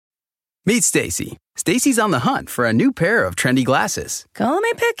Meet Stacy. Stacy's on the hunt for a new pair of trendy glasses. Call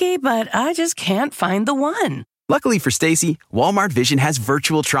me picky, but I just can't find the one. Luckily for Stacy, Walmart Vision has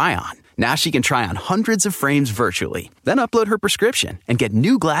virtual try-on. Now she can try on hundreds of frames virtually, then upload her prescription and get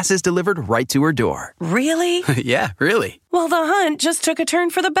new glasses delivered right to her door. Really? Yeah, really. Well, the hunt just took a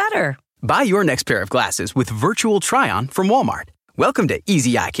turn for the better. Buy your next pair of glasses with virtual try-on from Walmart. Welcome to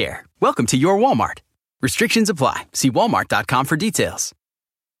Easy Eye Care. Welcome to your Walmart. Restrictions apply. See walmart.com for details.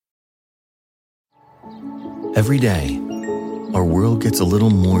 Every day, our world gets a little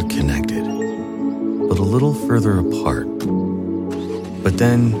more connected, but a little further apart. But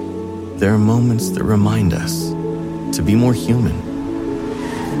then, there are moments that remind us to be more human.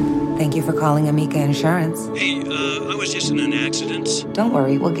 Thank you for calling Amica Insurance. Hey, I was just in an accident. Don't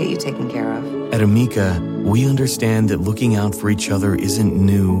worry, we'll get you taken care of. At Amica, we understand that looking out for each other isn't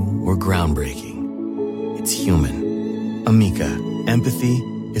new or groundbreaking. It's human. Amica, empathy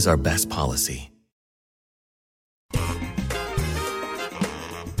is our best policy.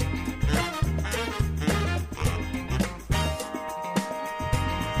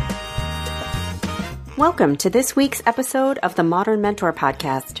 Welcome to this week's episode of the Modern Mentor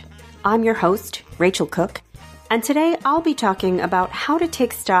Podcast. I'm your host, Rachel Cook, and today I'll be talking about how to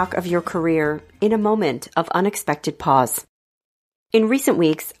take stock of your career in a moment of unexpected pause. In recent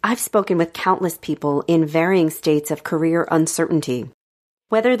weeks, I've spoken with countless people in varying states of career uncertainty.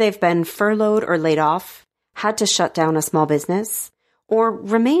 Whether they've been furloughed or laid off, had to shut down a small business, or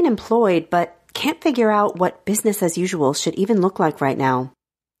remain employed but can't figure out what business as usual should even look like right now.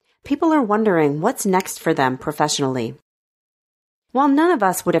 People are wondering what's next for them professionally. While none of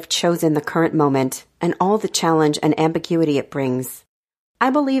us would have chosen the current moment and all the challenge and ambiguity it brings,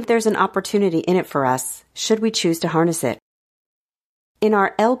 I believe there's an opportunity in it for us, should we choose to harness it. In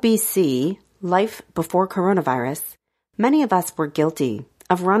our LBC, Life Before Coronavirus, many of us were guilty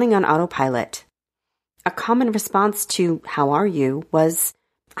of running on autopilot. A common response to, "How are you?" was,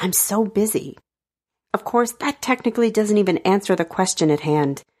 "I'm so busy." Of course, that technically doesn't even answer the question at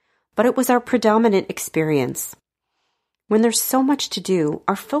hand, but it was our predominant experience. When there's so much to do,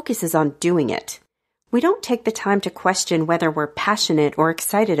 our focus is on doing it. We don't take the time to question whether we're passionate or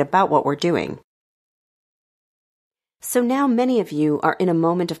excited about what we're doing. So now many of you are in a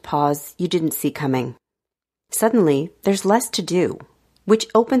moment of pause you didn't see coming. Suddenly, there's less to do, which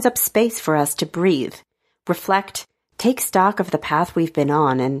opens up space for us to breathe, reflect, take stock of the path we've been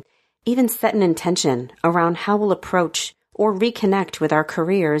on, and even set an intention around how we'll approach or reconnect with our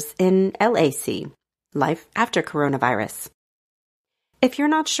careers in LAC, Life After Coronavirus. If you're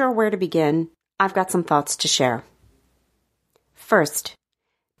not sure where to begin, I've got some thoughts to share. First,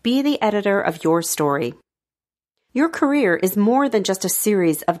 be the editor of your story. Your career is more than just a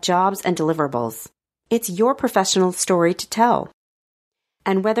series of jobs and deliverables. It's your professional story to tell.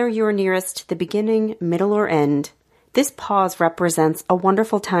 And whether you're nearest the beginning, middle, or end, this pause represents a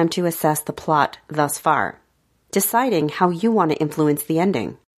wonderful time to assess the plot thus far, deciding how you want to influence the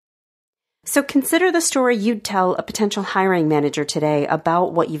ending. So consider the story you'd tell a potential hiring manager today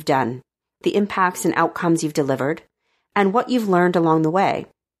about what you've done, the impacts and outcomes you've delivered, and what you've learned along the way.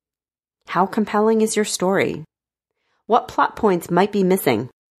 How compelling is your story? What plot points might be missing?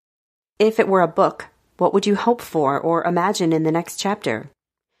 If it were a book, what would you hope for or imagine in the next chapter?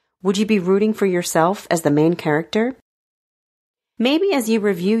 Would you be rooting for yourself as the main character? Maybe as you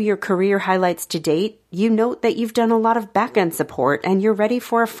review your career highlights to date, you note that you've done a lot of back-end support and you're ready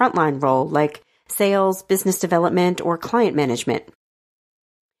for a frontline role like sales, business development, or client management.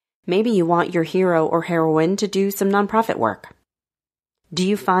 Maybe you want your hero or heroine to do some nonprofit work. Do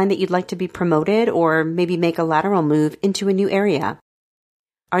you find that you'd like to be promoted or maybe make a lateral move into a new area?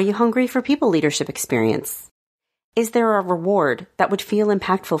 Are you hungry for people leadership experience? Is there a reward that would feel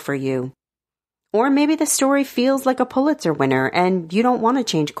impactful for you? Or maybe the story feels like a Pulitzer winner and you don't want to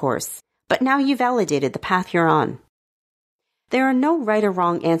change course, but now you validated the path you're on. There are no right or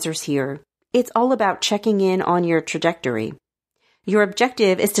wrong answers here. It's all about checking in on your trajectory. Your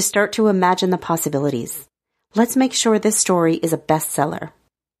objective is to start to imagine the possibilities. Let's make sure this story is a bestseller.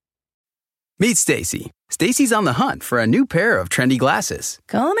 Meet Stacy. Stacy's on the hunt for a new pair of trendy glasses.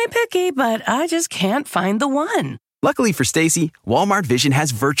 Call me picky, but I just can't find the one. Luckily for Stacy, Walmart Vision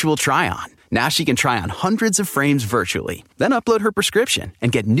has virtual try-on. Now she can try on hundreds of frames virtually, then upload her prescription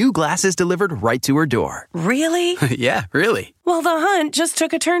and get new glasses delivered right to her door. Really? Yeah, really. Well, the hunt just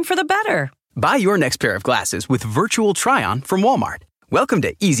took a turn for the better. Buy your next pair of glasses with virtual try-on from Walmart. Welcome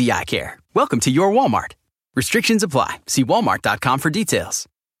to Easy Eye Care. Welcome to your Walmart. Restrictions apply. See walmart.com for details.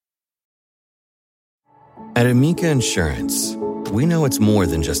 At Amica Insurance, we know it's more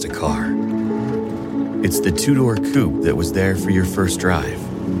than just a car. It's the two-door coupe that was there for your first drive.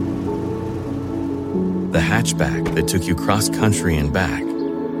 the hatchback that took you cross-country and back,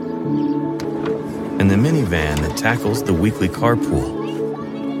 and the minivan that tackles the weekly carpool.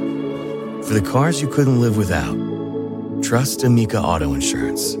 For the cars you couldn't live without, trust Amica Auto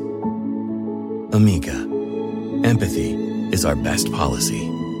Insurance. Amica. Empathy is our best policy.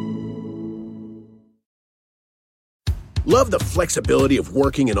 Love the flexibility of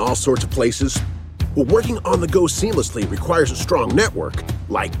working in all sorts of places? Well, working on the go seamlessly requires a strong network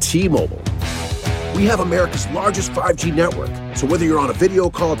like T-Mobile. We have America's largest 5G network, so whether you're on a video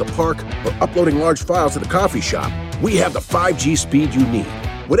call at the park or uploading large files at the coffee shop, we have the 5G speed you need.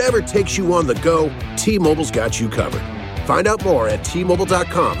 Whatever takes you on the go, T-Mobile's got you covered. Find out more at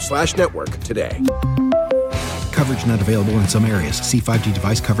T-Mobile.com/network today. Coverage not available in some areas. See 5G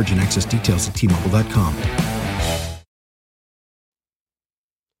device coverage and access details at T-Mobile.com.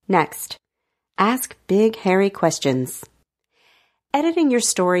 Next, ask big, hairy questions. Editing your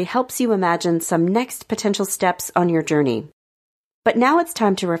story helps you imagine some next potential steps on your journey. But now it's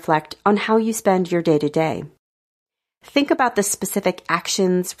time to reflect on how you spend your day-to-day. Think about the specific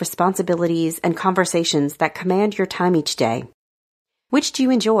actions, responsibilities, and conversations that command your time each day. Which do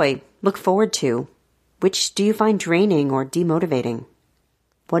you enjoy, look forward to? Which do you find draining or demotivating?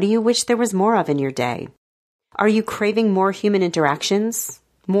 What do you wish there was more of in your day? Are you craving more human interactions?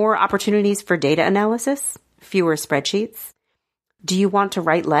 More opportunities for data analysis? Fewer spreadsheets? Do you want to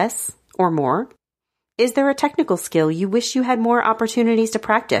write less or more? Is there a technical skill you wish you had more opportunities to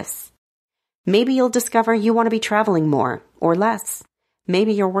practice? Maybe you'll discover you want to be traveling more or less.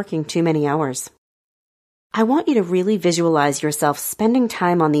 Maybe you're working too many hours. I want you to really visualize yourself spending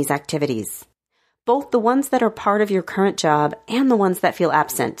time on these activities, both the ones that are part of your current job and the ones that feel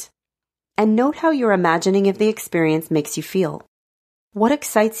absent. And note how your imagining of the experience makes you feel. What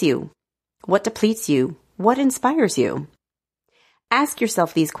excites you? What depletes you? What inspires you? Ask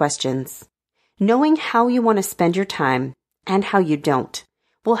yourself these questions. Knowing how you want to spend your time and how you don't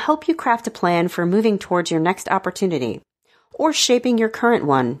will help you craft a plan for moving towards your next opportunity or shaping your current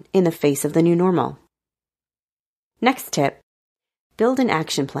one in the face of the new normal. Next tip, build an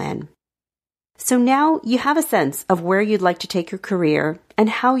action plan. So now you have a sense of where you'd like to take your career and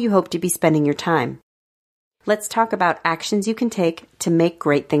how you hope to be spending your time. Let's talk about actions you can take to make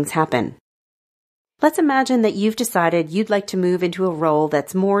great things happen. Let's imagine that you've decided you'd like to move into a role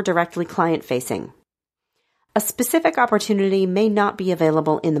that's more directly client-facing. A specific opportunity may not be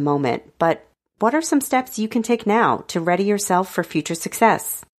available in the moment, but what are some steps you can take now to ready yourself for future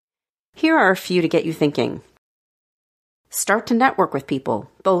success? Here are a few to get you thinking. Start to network with people,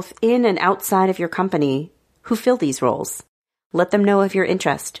 both in and outside of your company, who fill these roles. Let them know of your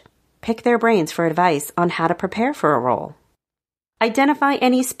interest. Pick their brains for advice on how to prepare for a role. Identify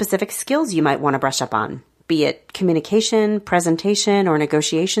any specific skills you might want to brush up on, be it communication, presentation, or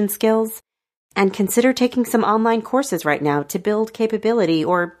negotiation skills, and consider taking some online courses right now to build capability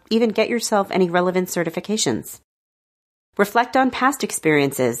or even get yourself any relevant certifications. Reflect on past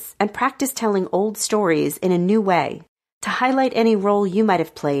experiences and practice telling old stories in a new way to highlight any role you might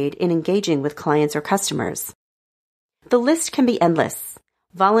have played in engaging with clients or customers. The list can be endless.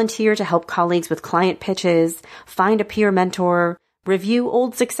 Volunteer to help colleagues with client pitches, find a peer mentor, review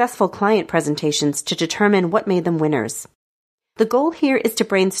old successful client presentations to determine what made them winners. The goal here is to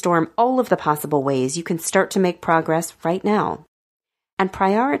brainstorm all of the possible ways you can start to make progress right now, and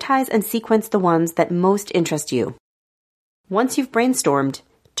prioritize and sequence the ones that most interest you. Once you've brainstormed,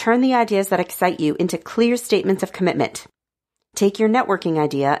 turn the ideas that excite you into clear statements of commitment. Take your networking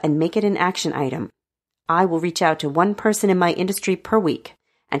idea and make it an action item. I will reach out to one person in my industry per week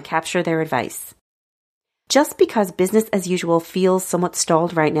and capture their advice. Just because business as usual feels somewhat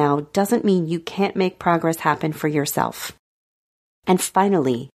stalled right now doesn't mean you can't make progress happen for yourself. And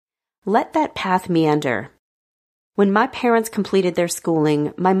finally, let that path meander. When my parents completed their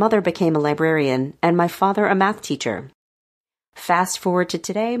schooling, my mother became a librarian and my father a math teacher. Fast forward to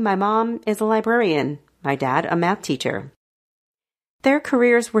today, my mom is a librarian, my dad a math teacher. Their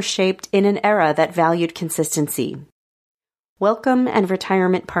careers were shaped in an era that valued consistency. Welcome and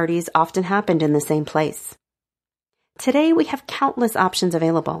retirement parties often happened in the same place. Today, we have countless options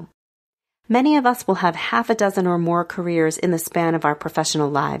available. Many of us will have half a dozen or more careers in the span of our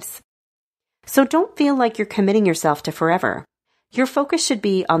professional lives. So don't feel like you're committing yourself to forever. Your focus should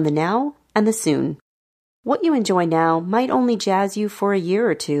be on the now and the soon. What you enjoy now might only jazz you for a year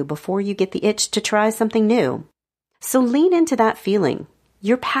or two before you get the itch to try something new. So lean into that feeling.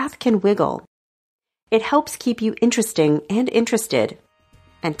 Your path can wiggle. It helps keep you interesting and interested,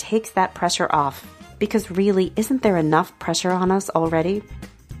 and takes that pressure off, because really, isn't there enough pressure on us already?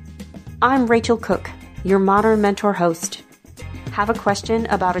 I'm Rachel Cook, your Modern Mentor host. Have a question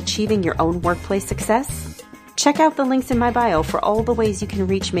about achieving your own workplace success? Check out the links in my bio for all the ways you can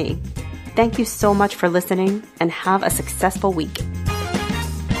reach me. Thank you so much for listening, and have a successful week.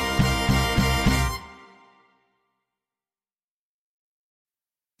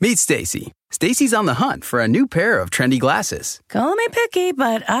 Meet Stacy. Stacy's on the hunt for a new pair of trendy glasses. Call me picky,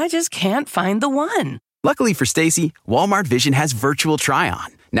 but I just can't find the one. Luckily for Stacy, Walmart Vision has virtual try-on.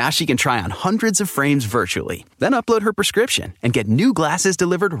 Now she can try on hundreds of frames virtually, then upload her prescription and get new glasses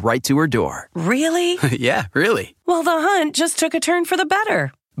delivered right to her door. Really? Yeah, really. Well, the hunt just took a turn for the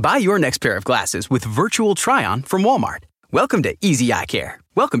better. Buy your next pair of glasses with virtual try-on from Walmart. Welcome to Easy Eye Care.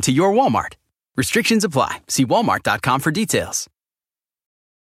 Welcome to your Walmart. Restrictions apply. See walmart.com for details.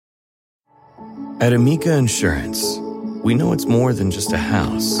 At Amica Insurance, we know it's more than just a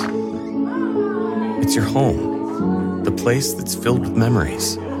house. It's your home, the place that's filled with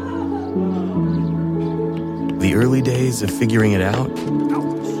memories. The early days of figuring it out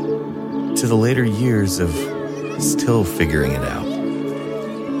to the later years of still figuring it out.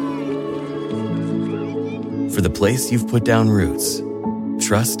 For the place you've put down roots,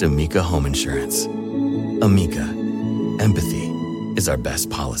 trust Amica Home Insurance. Amica, empathy is our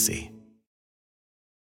best policy.